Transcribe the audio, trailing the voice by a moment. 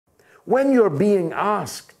When you're being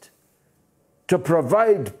asked to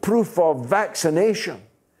provide proof of vaccination,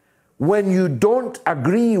 when you don't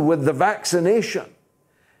agree with the vaccination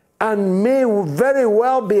and may very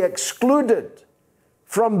well be excluded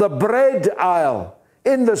from the bread aisle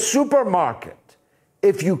in the supermarket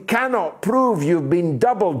if you cannot prove you've been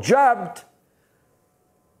double jabbed,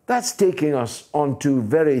 that's taking us onto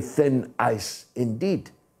very thin ice indeed,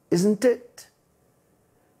 isn't it?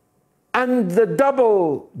 And the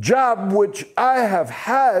double jab which I have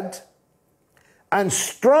had and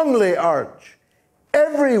strongly urge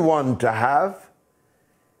everyone to have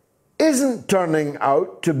isn't turning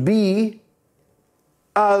out to be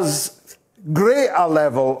as great a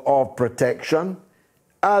level of protection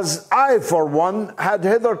as I, for one, had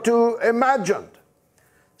hitherto imagined.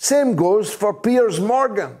 Same goes for Piers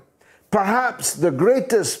Morgan, perhaps the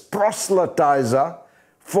greatest proselytiser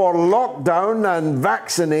for lockdown and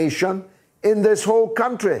vaccination in this whole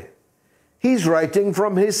country. He's writing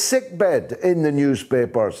from his sickbed in the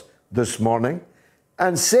newspapers this morning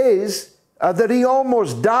and says that he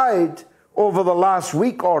almost died over the last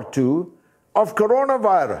week or two of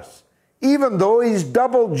coronavirus, even though he's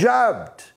double jabbed.